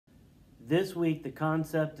This week, the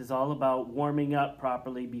concept is all about warming up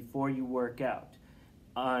properly before you work out.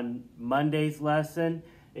 On Monday's lesson,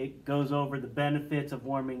 it goes over the benefits of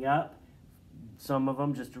warming up. Some of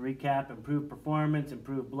them, just to recap: improved performance,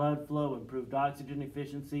 improved blood flow, improved oxygen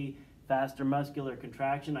efficiency, faster muscular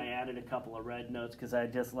contraction. I added a couple of red notes because I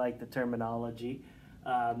just like the terminology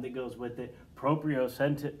that goes with it.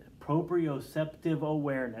 Proprioceptive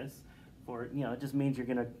awareness, it just means you're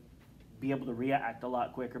going to be able to react a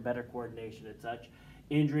lot quicker, better coordination and such.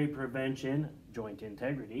 Injury prevention, joint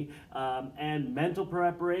integrity, and mental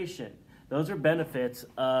preparation. Those are benefits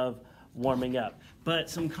of warming up. But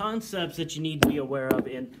some concepts that you need to be aware of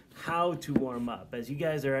in how to warm up. As you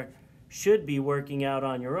guys should be working out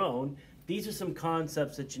on your own, these are some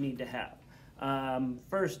concepts that you need to have.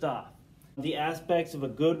 First off, the aspects of a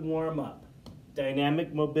good warm-up.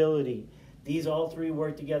 Dynamic mobility. These all three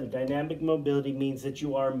work together. Dynamic mobility means that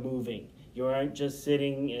you are moving. You aren't just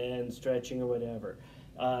sitting and stretching or whatever.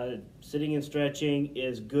 Sitting and stretching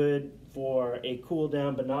is good for a cool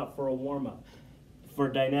down, but not for a warm-up. For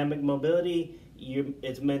dynamic mobility,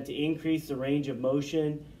 it's meant to increase the range of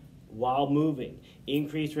motion while moving.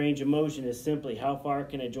 Increased range of motion is simply how far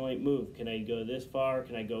can a joint move? Can I go this far?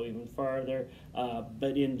 Can I go even farther?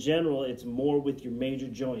 But in general, it's more with your major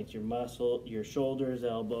joints, your muscle, your shoulders,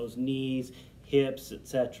 elbows, knees, hips,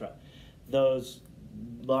 etc. Those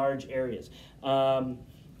large areas.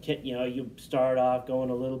 You start off going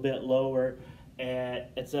a little bit lower,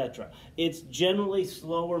 etc. It's generally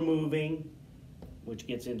slower moving, which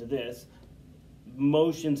gets into this,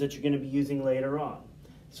 motions that you're going to be using later on.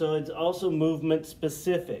 So it's also movement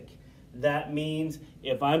specific. That means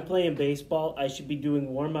if I'm playing baseball, I should be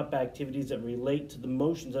doing warm-up activities that relate to the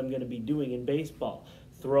motions I'm going to be doing in baseball.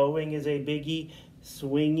 Throwing is a biggie,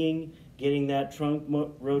 swinging, getting that trunk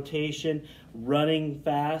rotation, running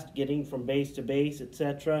fast, getting from base to base,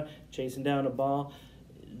 etc., chasing down a ball.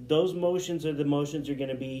 Those motions are the motions you're going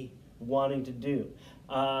to be wanting to do.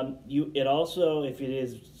 It also, if it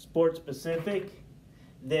is sport specific,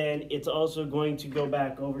 then it's also going to go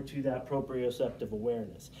back over to that proprioceptive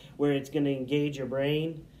awareness, where it's going to engage your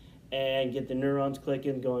brain and get the neurons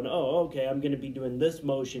clicking, going, oh, okay, I'm going to be doing this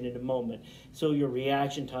motion in a moment. So your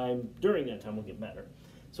reaction time during that time will get better.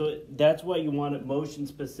 So that's why you want it motion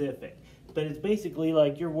specific. But it's basically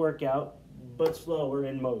like your workout, but slower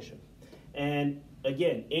in motion. And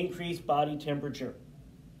again, increased body temperature.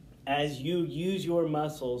 As you use your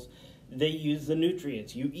muscles, they use the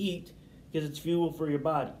nutrients. You eat because it's fuel for your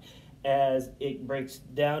body. As it breaks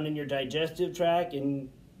down in your digestive tract and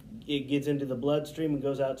it gets into the bloodstream and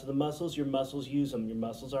goes out to the muscles, your muscles use them. Your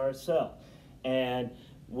muscles are a cell. And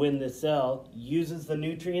when the cell uses the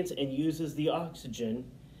nutrients and uses the oxygen,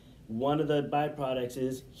 one of the byproducts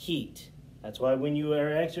is heat. That's why when you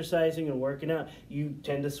are exercising and working out, you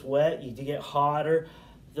tend to sweat, you get hotter.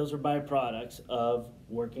 Those are byproducts of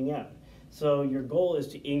working out. So your goal is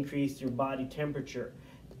to increase your body temperature.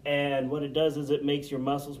 And what it does is it makes your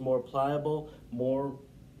muscles more pliable, more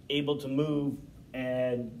able to move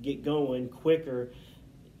and get going quicker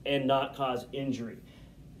and not cause injury.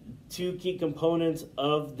 Two key components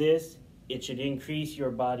of this: it should increase your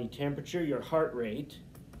body temperature, your heart rate,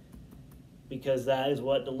 because that is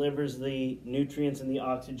what delivers the nutrients and the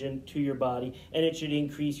oxygen to your body, and it should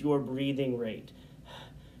increase your breathing rate.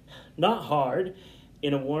 Not hard.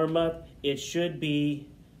 In a warm-up, it should be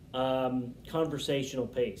conversational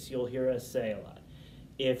pace. You'll hear us say a lot.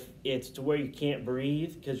 If it's to where you can't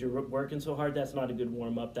breathe because you're working so hard, that's not a good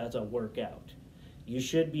warm-up. That's a workout. You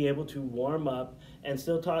should be able to warm up and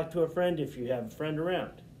still talk to a friend if you have a friend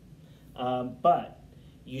around. But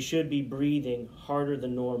you should be breathing harder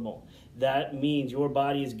than normal. That means your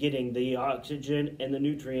body is getting the oxygen and the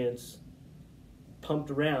nutrients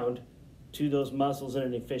pumped around to those muscles in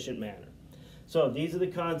an efficient manner. So these are the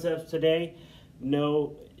concepts today.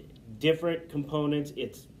 No different components.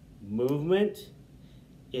 It's movement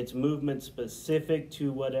specific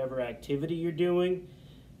to whatever activity you're doing,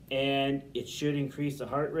 and it should increase the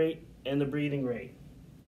heart rate and the breathing rate.